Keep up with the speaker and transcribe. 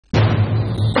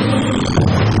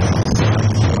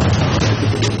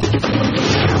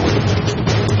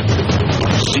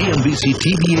NBC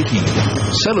TV18,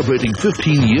 celebrating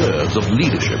 15 years of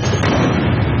leadership.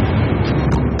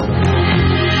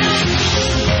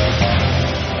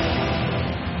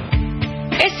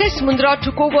 Ssmundra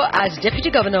took over as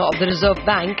Deputy Governor of the Reserve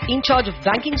Bank in charge of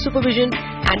banking supervision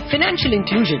and financial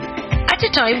inclusion at a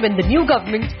time when the new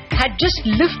government had just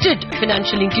lifted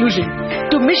financial inclusion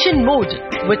to mission mode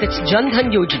with its Jan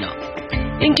Dhan Yojana.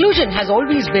 Inclusion has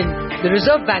always been the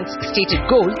Reserve Bank's stated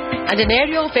goal and an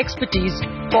area of expertise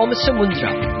for Mr.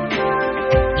 Mundra.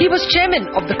 He was chairman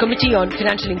of the Committee on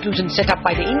Financial Inclusion set up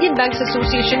by the Indian Banks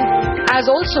Association, as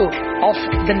also of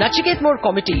the Nachiket More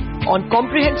Committee on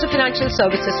Comprehensive Financial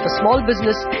Services for Small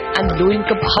Business and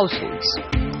Low-Income Households.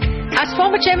 As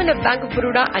former chairman of Bank of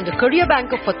Baroda and a career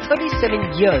banker for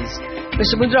 37 years,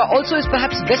 Mr. Mundra also is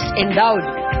perhaps best endowed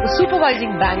for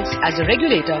supervising banks as a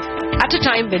regulator at a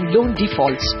time when loan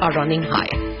defaults are running high.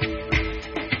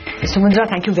 Mr. Mundra,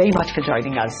 thank you very much for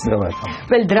joining us. You're welcome.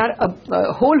 Well, there are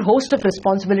a whole host of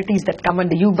responsibilities that come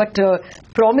under you, but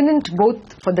prominent both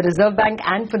for the Reserve Bank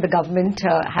and for the government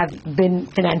have been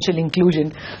financial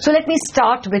inclusion. So let me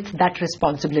start with that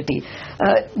responsibility.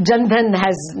 Jan Dhan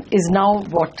is now,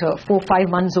 4-5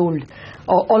 months old,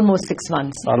 or almost 6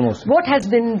 months. Almost. What has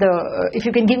been if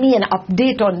you can give me an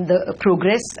update on the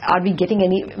progress, are we getting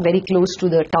very close to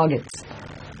the targets?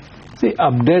 See,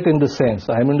 update in the sense,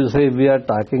 I mean to say, we are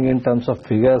talking in terms of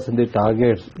figures in the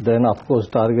targets, then of course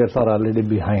targets are already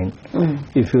behind.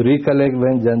 If you recollect,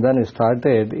 when Jan Dhan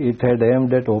started, it had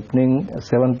aimed at opening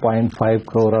 7.5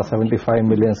 crore or 75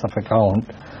 millions of account.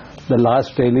 The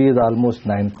last tally is almost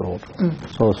 9 crore.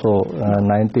 So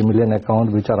 90 million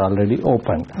account which are already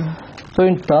opened. So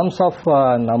in terms of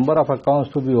number of accounts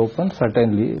to be opened,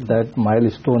 certainly that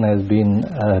milestone has been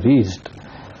reached.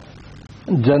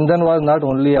 Jan Dhan was not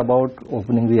only about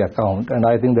opening the account, and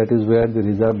I think that is where the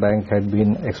Reserve Bank had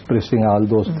been expressing all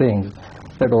those things,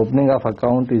 that opening of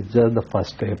account is just the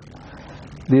first step.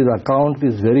 This account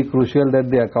is very crucial that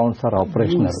the accounts are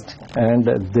operational and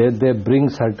they bring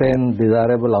certain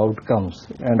desirable outcomes,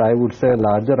 and I would say a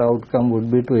larger outcome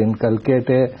would be to inculcate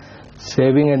a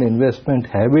saving and investment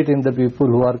habit in the people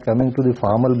who are coming to the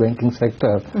formal banking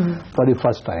sector for the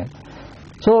first time.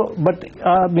 So, but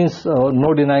means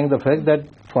no denying the fact that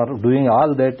for doing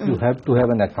all that you have to have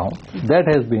an account. That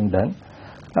has been done.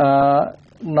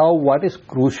 Now what is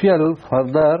crucial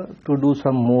further to do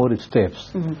some more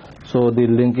steps. So the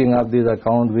linking of this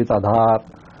account with Aadhaar,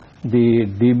 the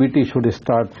DBT should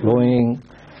start flowing,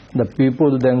 the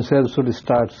people themselves should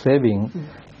start saving.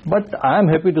 But I am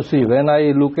happy to see when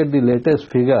I look at the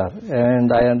latest figure,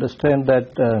 and I understand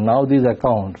that now these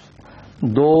accounts,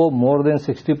 though more than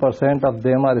 60% of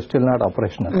them are still not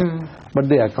operational. But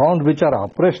the account which are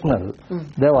operational,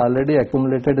 they have already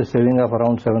accumulated a saving of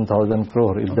around 7,000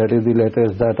 crore, if that is the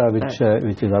latest data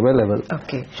which is available.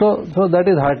 So that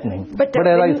is heartening. But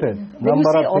as I said,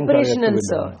 number of things are yet to be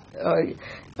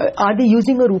done. Are they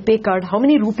using a RuPay card? How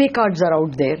many RuPay cards are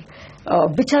out there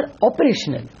which are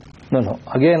operational? No.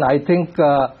 Again, I think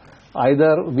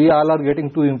either we all are getting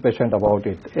too impatient about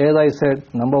it. As I said,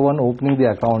 number one, opening the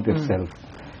account itself.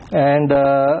 And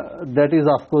that is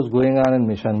of course going on in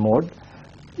mission mode.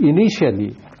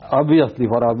 Initially, obviously,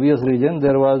 for obvious reason,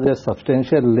 there was a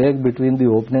substantial lag between the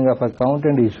opening of account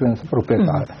and issuance of RuPay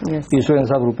card. Issuance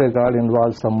of RuPay card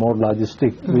involves some more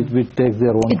logistic which takes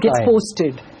their own time. It gets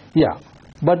posted. Yeah.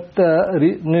 But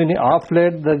off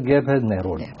late the gap has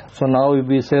narrowed. So now if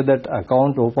we say that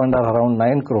account opened are around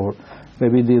 9 crore,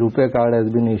 maybe the RuPay card has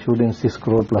been issued in 6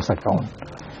 crore plus account.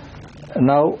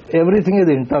 Now everything is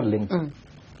interlinked.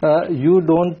 You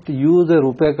don't use a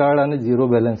RuPay card on a zero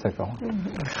balance account.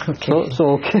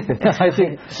 So I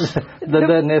think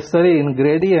the necessary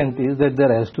ingredient is that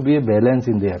there has to be a balance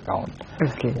in the account.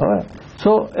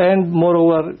 So, and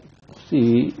moreover,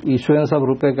 see, issuance of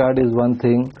RuPay card is one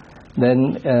thing.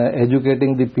 Then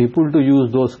educating the people to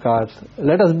use those cards.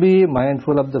 Let us be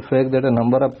mindful of the fact that a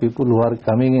number of people who are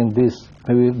coming in this,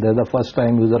 maybe they're the first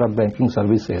time user of banking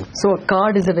services. So a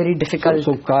card is a very difficult...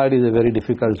 So card is a very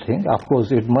difficult thing. Of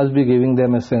course, it must be giving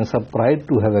them a sense of pride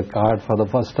to have a card for the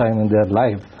first time in their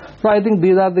life. So I think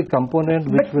these are the components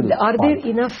which will... Are there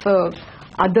enough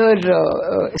other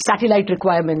satellite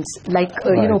requirements like,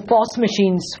 POS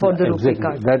machines for the RuPay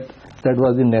card? That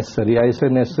was the necessary. I say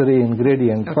necessary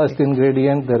ingredient. First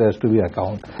ingredient, there has to be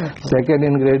account. Second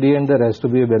ingredient, there has to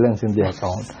be a balance in the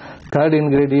account. Third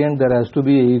ingredient, there has to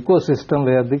be an ecosystem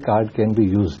where the card can be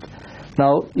used.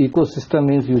 Now, ecosystem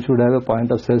means you should have a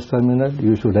point of sales terminal,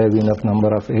 you should have enough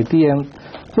number of ATMs.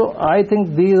 So I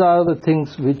think these are the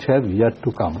things which have yet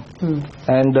to come.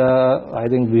 And I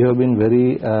think we have been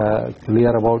very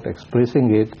clear about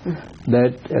expressing it,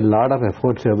 that a lot of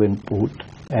efforts have been put.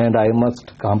 and I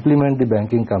must compliment the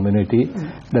banking community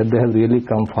that they have really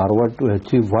come forward to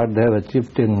achieve what they have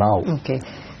achieved till now. Okay.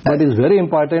 But it's very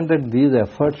important that these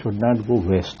efforts should not go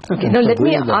waste. Okay, now let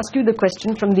me ask you the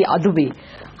question from the other way.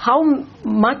 How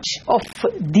much of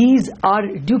these are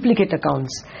duplicate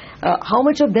accounts? How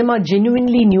much of them are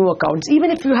genuinely new accounts?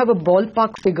 Even if you have a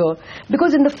ballpark figure,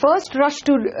 because in the first rush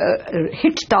to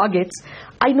hit targets,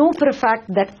 I know for a fact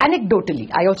that anecdotally,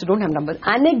 I also don't have numbers,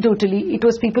 anecdotally it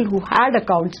was people who had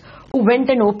accounts who went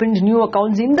and opened new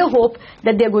accounts in the hope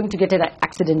that they're going to get an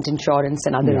accident insurance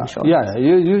and other insurance. Yeah,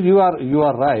 you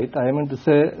are right. I mean to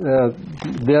say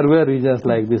there were regions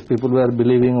like this. People were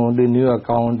believing only new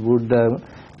account would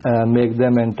make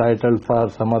them entitled for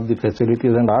some of the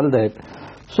facilities and all that.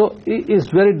 So it's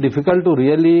very difficult to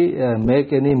really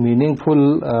make any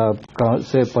meaningful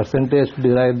say percentage to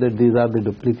derive that these are the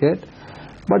duplicate.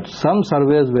 But some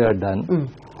surveys were done.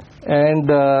 And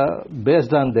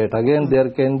based on that, again, there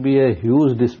can be a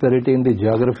huge disparity in the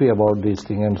geography about this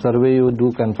thing. And survey you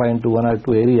do confine to one or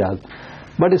two areas.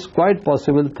 But it's quite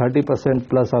possible 30%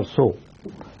 plus or so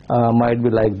might be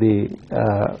like the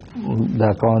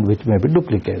account which may be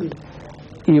duplicate.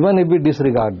 Even if we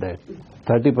disregard that,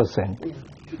 30%,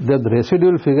 the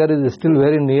residual figure is still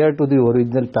very near to the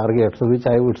original target, so which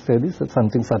I would say this is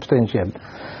something substantial.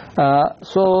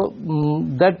 So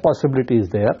that possibility is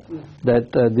there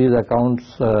that these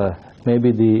accounts may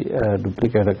be the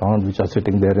duplicate account which are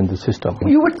sitting there in the system.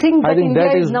 You would think that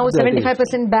India is now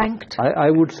 75% banked?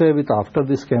 I would say with after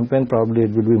this campaign probably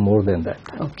it will be more than that.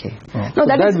 Okay. No, so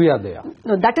that we are there.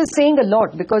 No, that is saying a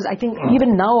lot, because I think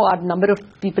even now our number of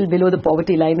people below the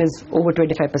poverty line is over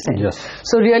 25%. Yes.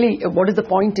 So really, what is the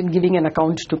point in giving an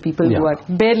account to people who are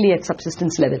barely at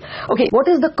subsistence level? Okay, what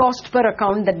is the cost per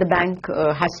account that the bank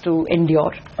has to endure?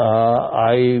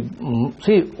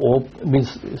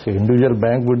 Individual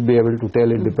bank would be able to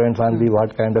tell. It depends on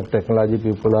what kind of technology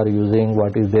people are using,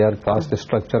 what is their cost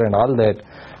structure and all that.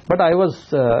 But I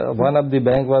was, one of the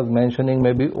bank was mentioning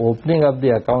maybe opening of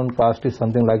the account cost is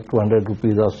something like 200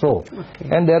 rupees or so. Okay.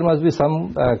 And there must be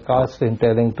some cost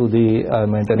entailing to the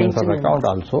maintenance of account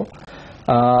also.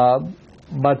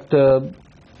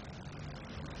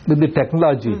 With the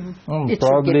technology,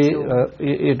 probably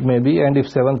it may be, and if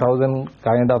 7,000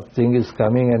 kind of thing is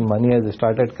coming and money has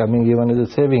started coming even as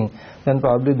a saving, then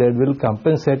probably that will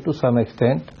compensate to some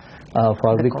extent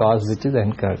for the cost which is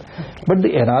incurred. But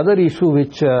another issue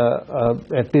which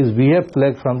at least we have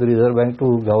flagged from the Reserve Bank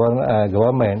to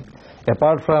government,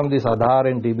 apart from this Aadhaar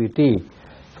and DBT,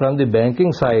 from the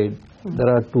banking side, there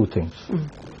are two things.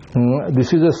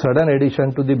 This is a sudden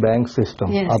addition to the bank system,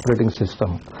 operating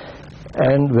system.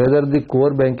 And whether the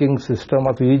core banking system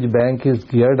of each bank is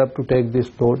geared up to take this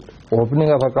load.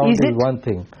 Opening of account is one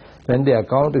thing. When the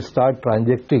account start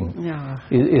transacting,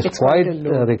 it's quite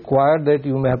required that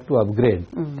you may have to upgrade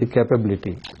the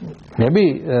capability.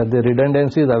 Maybe the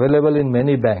redundancy is available in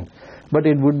many banks, but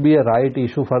it would be a right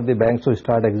issue for the banks to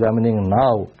start examining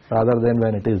now rather than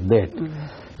when it is late.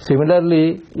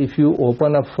 Similarly, if you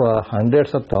open up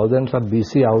hundreds of thousands of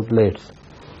BC outlets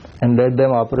and let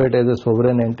them operate as a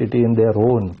sovereign entity in their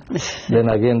own, then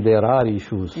again there are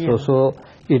issues. So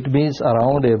it means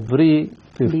around every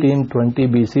 15-20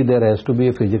 BC there has to be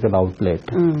a physical outlet.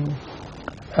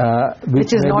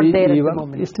 Which is not there at the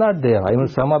moment. It's not there. I mean,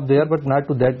 some are there, but not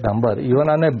to that number. Even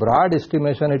on a broad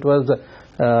estimation, it was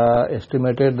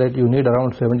estimated that you need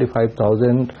around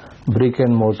 75,000 brick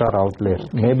and mortar outlets.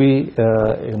 Maybe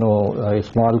a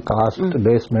small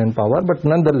cost-based manpower, but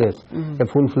nonetheless a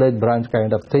full-fledged branch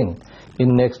kind of thing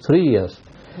in next 3 years.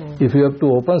 If you have to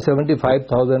open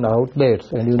 75,000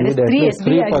 outlets and you need at least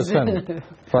 3%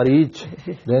 for each,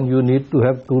 then you need to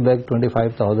have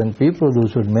 225,000 people who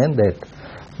should man that.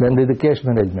 Then there is the cash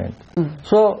management.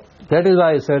 So that is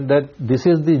why I said that this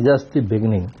is just the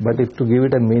beginning. But if to give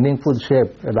it a meaningful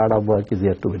shape, a lot of work is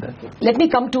yet to be done. Let me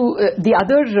come to the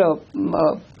other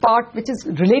part which is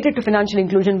related to financial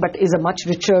inclusion but is a much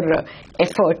richer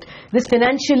effort. This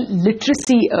financial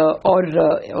literacy or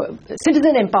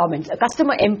citizen empowerment,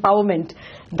 customer empowerment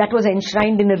that was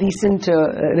enshrined in a recent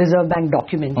Reserve Bank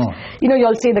document. You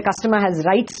all say the customer has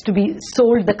rights to be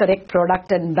sold the correct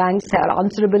product and banks are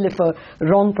answerable if a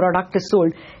wrong product is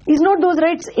sold. Is not those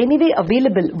rights anyway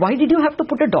available? Why did you have to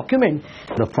put a document?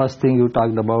 The first thing you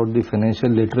talked about, the financial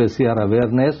literacy or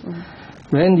awareness.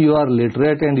 When you are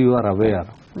literate and you are aware,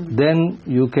 then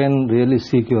you can really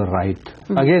seek your right.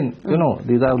 Again,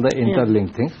 these are the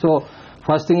interlinked things. So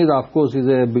first thing is, of course, is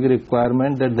a big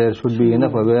requirement that there should be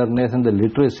enough awareness and the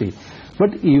literacy.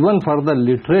 But even for the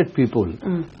literate people,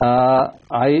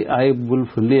 I will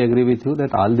fully agree with you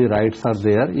that all the rights are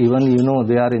there. Even,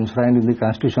 they are enshrined in the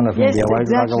Constitution of India. Why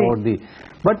talk about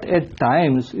But at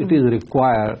times, it is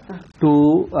required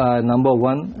to, number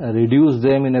one, reduce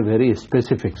them in a very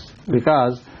specifics.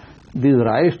 Because these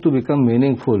rights to become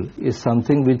meaningful is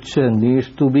something which needs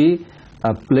to be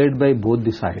played by both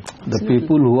the sides. The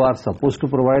people who are supposed to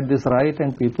provide this right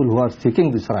and people who are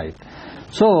seeking this right.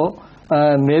 So,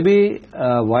 maybe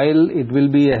while it will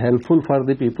be helpful for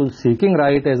the people seeking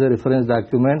right as a reference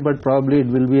document, but probably it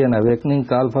will be an awakening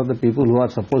call for the people who are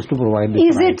supposed to provide this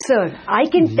right. Is it, sir? I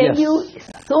can tell you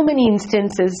so many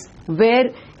instances where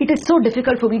it is so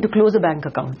difficult for me to close a bank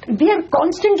account. We are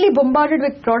constantly bombarded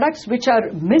with products which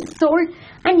are missold,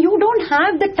 and you don't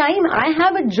have the time. I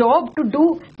have a job to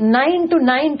do 9 to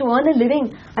 9 to earn a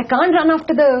living. I can't run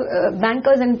after the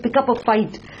bankers and pick up a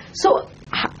fight. So,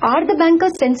 are the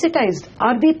bankers sensitized?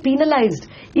 Are they penalized?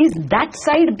 Is that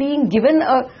side being given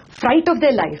a fright of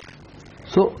their life?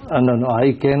 So, no,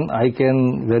 I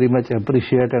can very much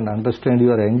appreciate and understand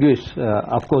your anguish.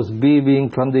 Of course, being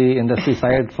from the industry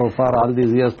side so far all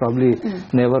these years, probably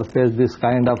never faced this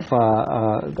kind of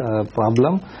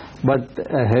problem. But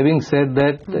having said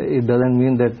that, it doesn't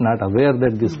mean that not aware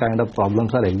that this kind of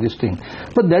problems are existing.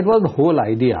 But that was the whole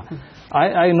idea.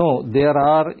 I know there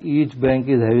are, each bank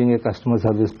is having a customer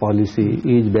service policy,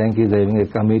 each bank is having a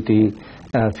committee.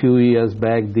 A few years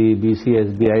back, the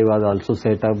BCSBI was also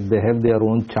set up. They have their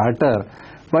own charter.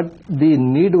 But the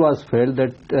need was felt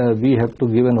that we have to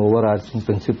give an overarching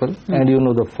principle. And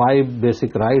the 5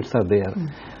 basic rights are there.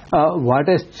 What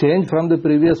has changed from the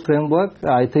previous framework?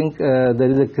 I think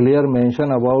there is a clear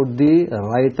mention about the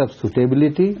right of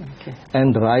suitability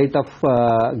and right of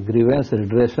grievance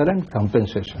redressal and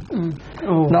compensation.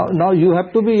 Now you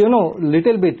have to be,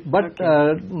 little bit, but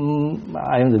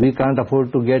we can't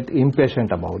afford to get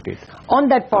impatient about it. On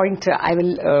that point, I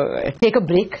will take a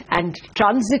break and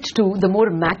transit to the more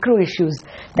macro issues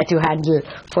that you handle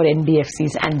for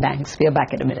NBFCs and banks. We are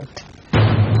back in a minute.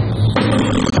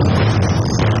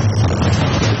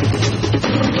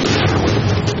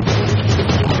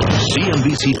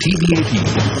 CNBC TV 18,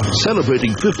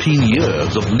 celebrating 15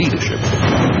 years of leadership.